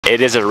It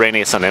is a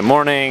rainy Sunday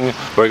morning.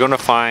 We're going to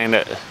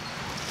find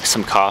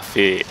some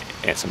coffee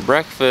and some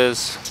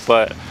breakfast,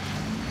 but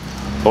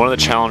one of the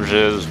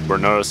challenges we're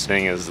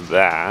noticing is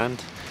that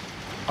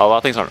a lot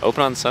of things aren't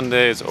open on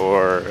Sundays,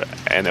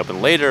 and they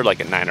open later, like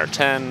at 9 or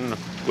 10,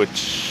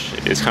 which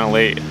is kind of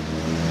late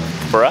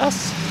for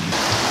us.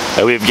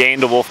 We've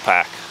gained a wolf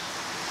pack.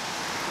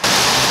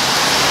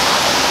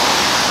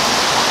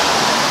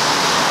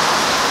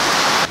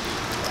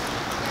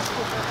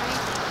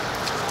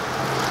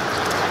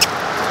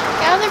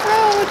 Down the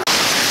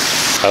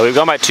road. We've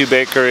gone by 2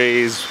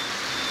 bakeries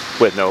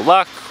with no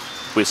luck.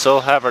 We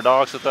still have our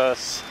dogs with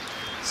us,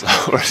 so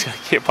we're just gonna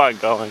keep on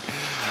going.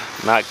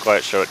 Not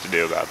quite sure what to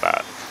do about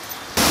that.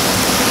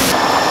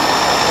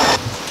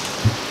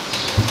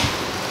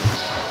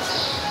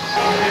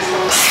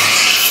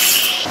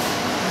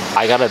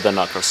 I got a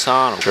banana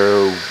croissant. I'm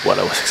sure what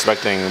I was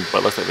expecting, but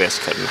it looked like they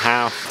just cut it in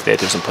half. They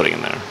threw some pudding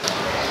in there.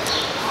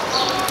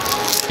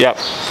 Yep.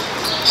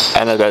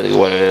 And that's basically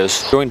what it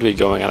is. We're going to be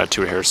going on a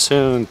tour here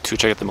soon to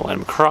check out the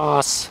Millennium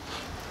Cross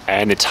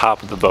and the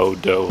top of the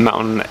Vodno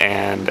mountain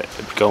and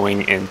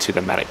going into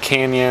the Matka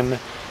Canyon.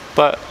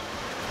 But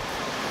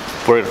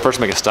we're going to first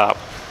make a stop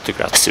to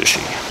grab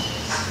sushi.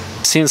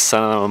 I've seen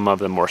some of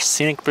the more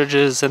scenic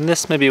bridges, and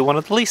this may be one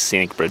of the least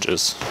scenic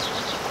bridges.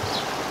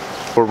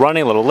 We're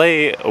running a little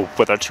late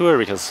with our tour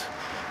because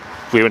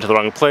we went to the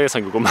wrong place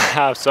on Google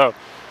Maps,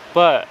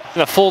 but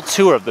a full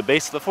tour of the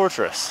base of the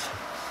fortress,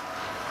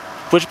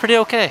 which is pretty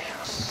okay.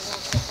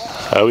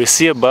 We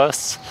see a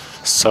bus,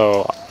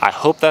 so I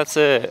hope that's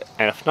it,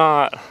 and if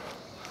not,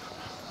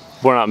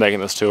 we're not making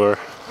this tour.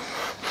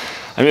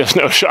 I mean, there's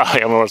no shot, I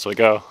don't know where else we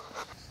go.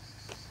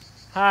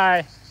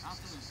 Hi.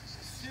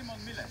 Simon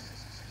Miller.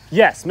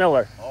 Yes,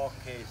 Miller.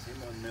 Okay,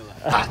 Simon Miller.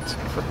 That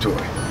for tour.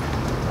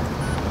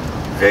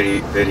 Very,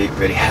 very,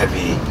 very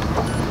heavy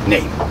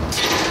name.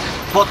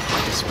 What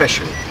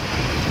especially?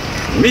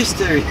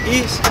 Mystery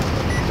is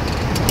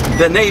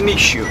the name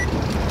issue.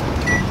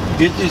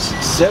 It is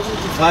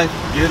 75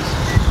 years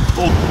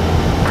old.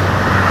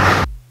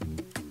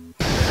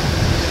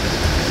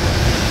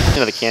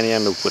 Into the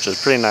canyon, which is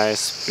pretty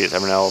nice because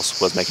everyone else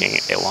was making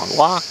a long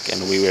walk,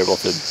 and we were able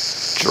to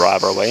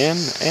drive our way in,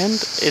 and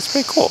it's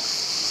pretty cool.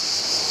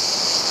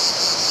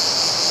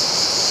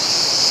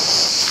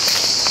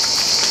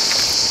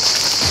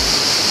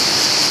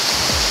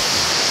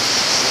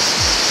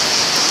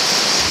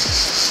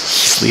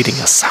 He's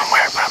leading us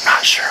somewhere, but I'm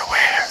not sure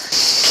where.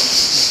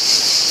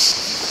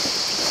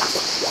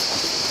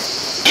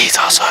 He's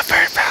also a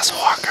very fast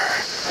walker.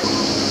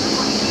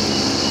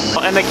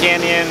 In the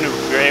canyon,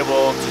 we were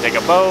able to take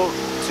a boat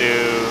to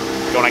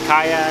go on a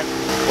kayak.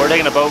 We're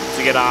taking a boat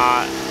to get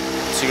on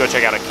to go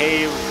check out a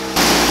cave.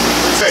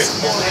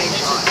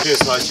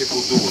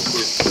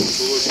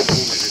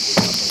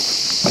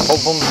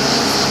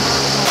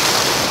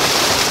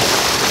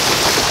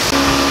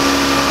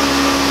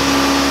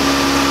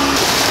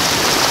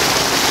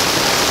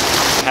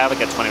 Have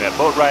like a 20-minute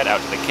boat ride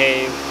out to the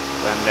cave,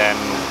 and then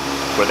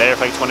we're there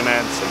for like 20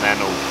 minutes, and then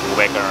we'll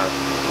make our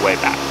way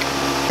back.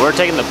 We're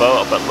taking the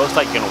boat, but it looks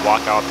like you're gonna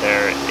walk out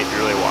there if you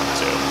really want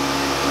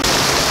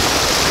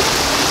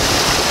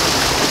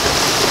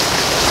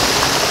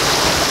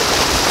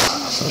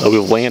to.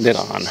 We've landed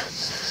on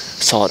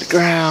solid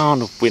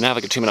ground. We now have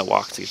like a 2-minute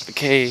walk to get to the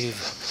cave.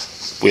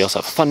 We also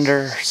have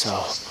thunder,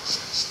 so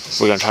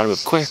we're gonna try to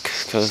move quick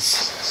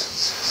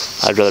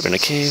because I'd rather be in a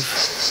cave.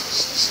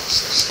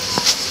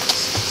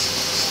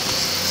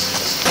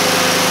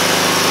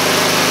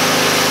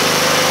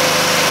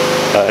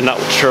 Not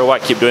sure why I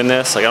keep doing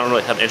this. Like, I don't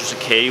really have an interest in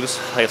caves.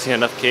 Like, I've seen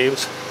enough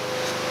caves.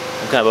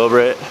 I'm kind of over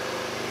it.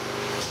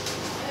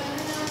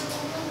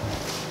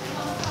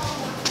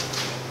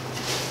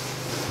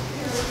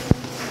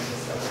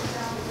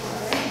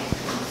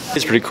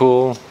 It's pretty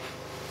cool.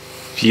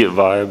 You get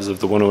vibes of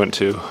the one we went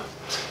to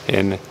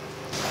in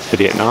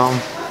Vietnam,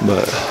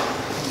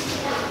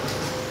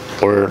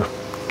 or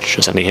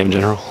just any cave in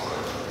general.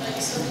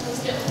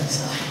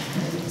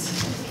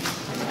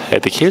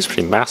 The cave is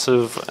pretty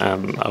massive,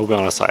 and I'll be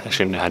honest, I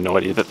actually had no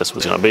idea that this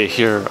was going to be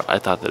here. I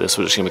thought that this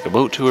was just going to make a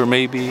boat tour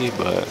maybe,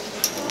 but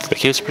the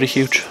cave's pretty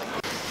huge.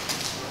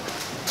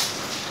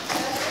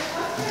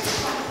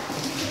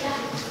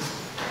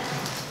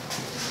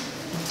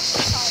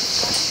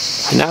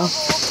 And now,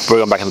 we're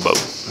going back in the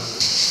boat.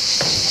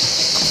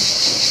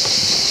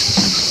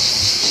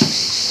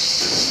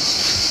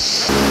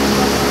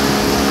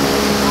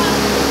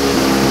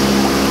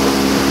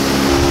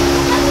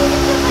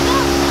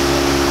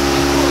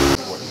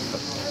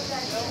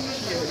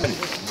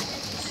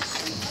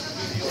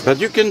 But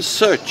you can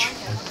search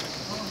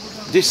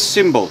this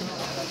symbol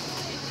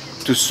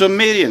to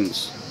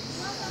Sumerians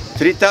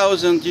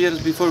 3,000 years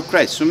before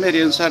Christ.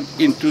 Sumerians are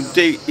in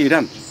today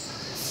Iran,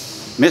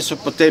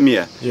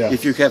 Mesopotamia. Yeah.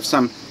 If you have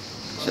some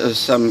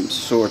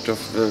sort of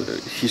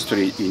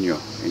history in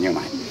your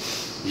mind,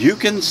 you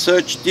can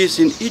search this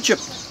in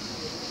Egypt,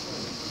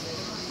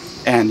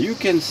 and you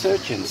can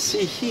search and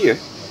see here,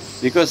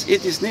 because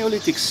it is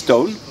Neolithic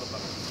stone,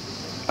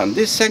 and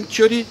this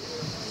sanctuary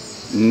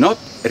not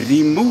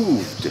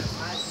removed,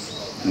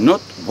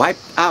 not wiped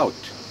out,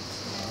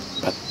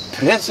 but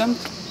present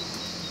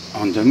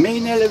on the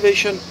main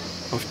elevation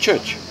of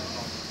church.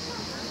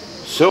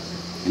 So,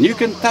 and you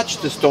can touch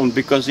the stone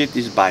because it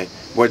is by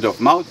word of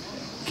mouth,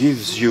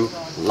 gives you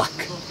luck.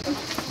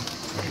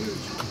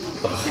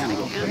 I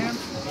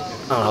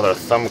don't know how their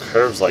thumb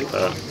curves like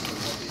that.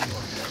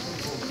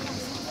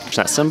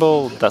 That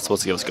symbol, that's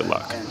supposed to give us good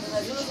luck.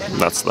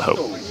 That's the hope.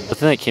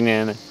 Within that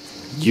canyon,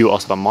 you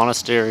also have a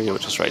monastery,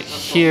 which is right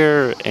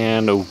here.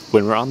 And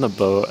when we're on the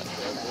boat,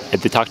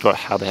 they talked about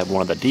how they have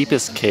one of the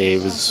deepest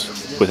caves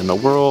within the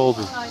world,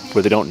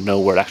 where they don't know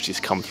where it actually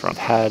comes from. I've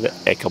had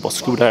a couple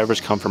scuba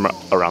divers come from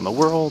around the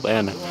world,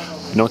 and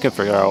no one can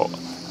figure out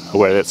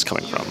where it's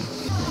coming from.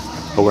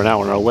 But we're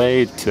now on our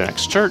way to the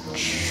next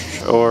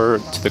church, or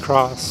to the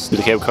cross, to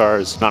the cave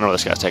cars. I don't know where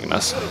this guy's taking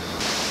us.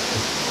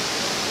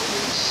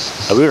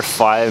 We were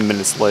 5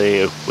 minutes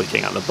late with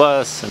getting on the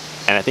bus,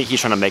 and I think he's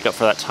trying to make up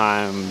for that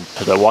time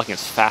by walking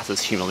as fast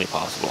as humanly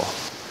possible.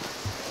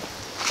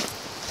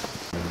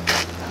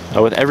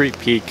 With every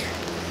peak,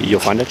 you'll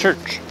find a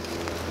church.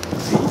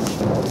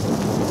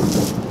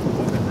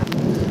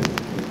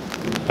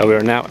 We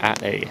are now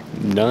at a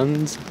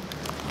nun's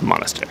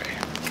monastery.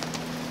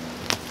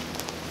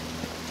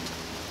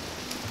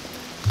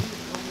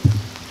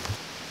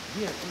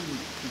 We are going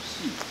to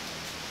see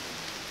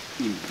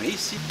in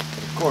basic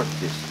record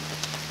this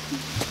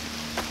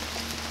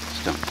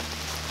stone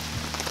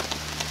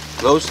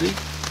closely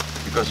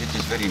because it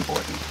is very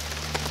important.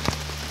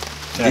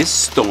 Yeah. This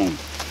stone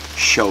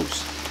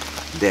shows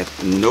that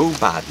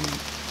nobody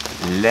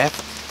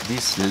left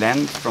this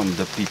land from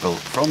the people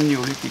from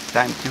Neolithic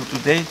time till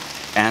today,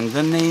 and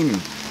the name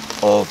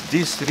of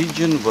this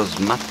region was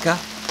Matka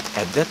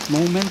at that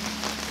moment,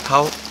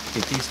 how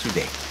it is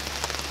today.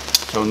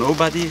 So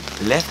nobody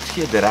left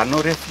here, there are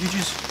no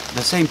refugees,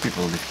 the same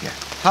people live here.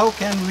 How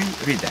can we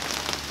read that?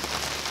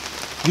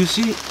 You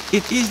see,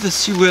 it is the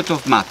silhouette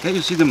of Matka,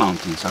 you see the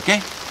mountains,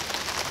 okay?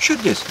 Shoot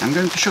this, I'm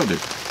going to show you.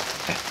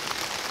 Okay.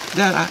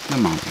 There are the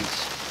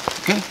mountains,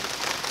 okay?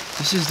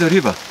 This is the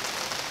river,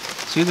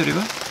 see the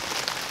river?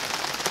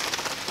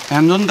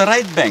 And on the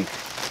right bank,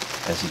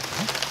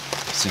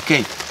 it's a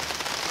cave.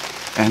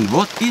 And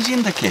what is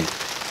in the cave?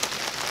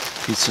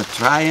 It's a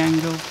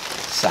triangle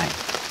sign.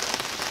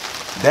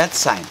 That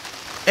sign,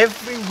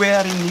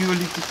 everywhere in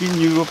Neolithic, in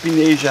Europe, in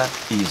Asia,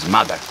 is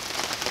mother.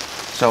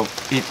 So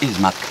it is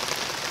Matka.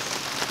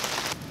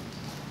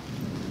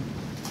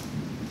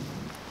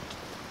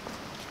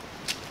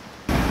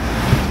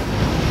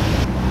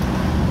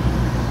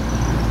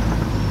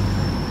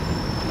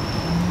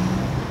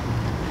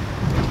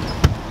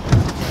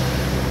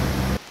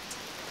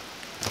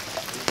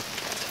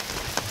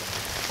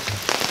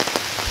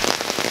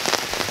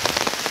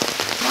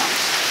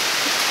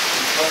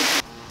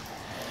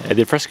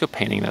 The fresco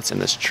painting that's in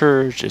this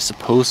church is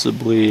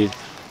supposedly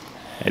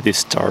the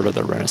start of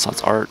the Renaissance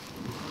art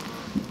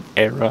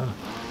era,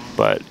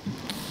 but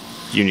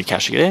you need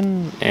cash to get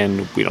in,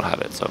 and we don't have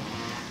it, so.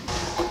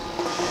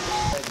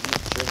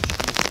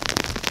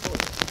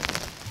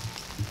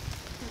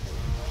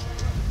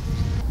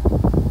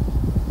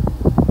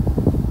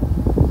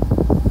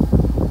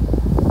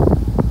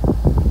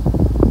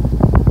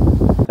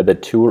 The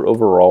tour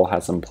overall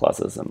has some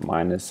pluses and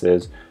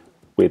minuses.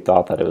 We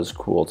thought that it was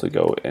cool to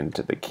go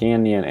into the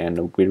canyon,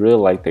 and we really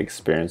liked the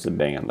experience of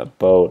being on the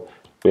boat.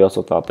 We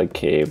also thought the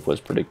cave was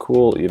pretty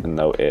cool, even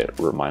though it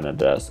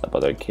reminded us of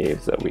other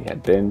caves that we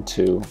had been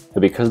to.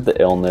 But because of the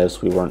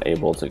illness, we weren't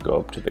able to go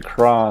up to the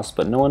cross,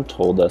 but no one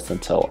told us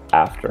until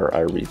after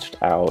I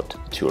reached out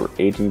to our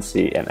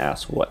agency and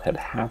asked what had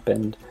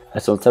happened.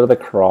 So instead of the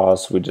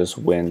cross, we just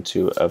went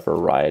to a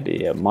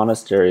variety of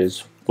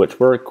monasteries, which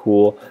were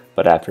cool,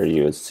 but after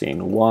you had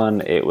seen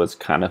one, it was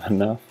kind of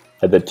enough.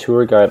 The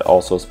tour guide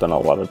also spent a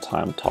lot of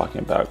time talking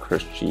about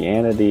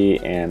Christianity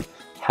and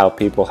how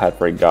people had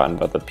forgotten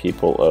about the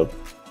people of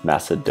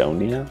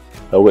Macedonia,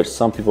 which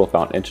some people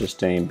found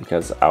interesting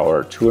because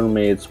our tour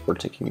mates were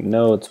taking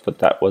notes, but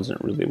that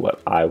wasn't really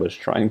what I was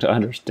trying to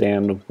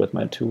understand with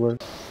my tour.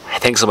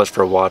 Thanks so much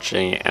for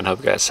watching, and hope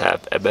you guys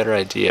have a better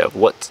idea of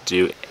what to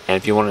do. And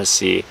if you want to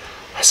see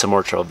some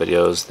more travel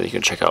videos, then you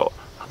can check out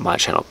my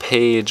channel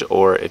page,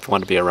 or if you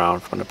want to be around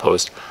for when I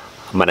post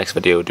my next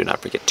video, do not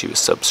forget to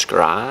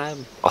subscribe.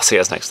 I'll see you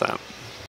guys next time.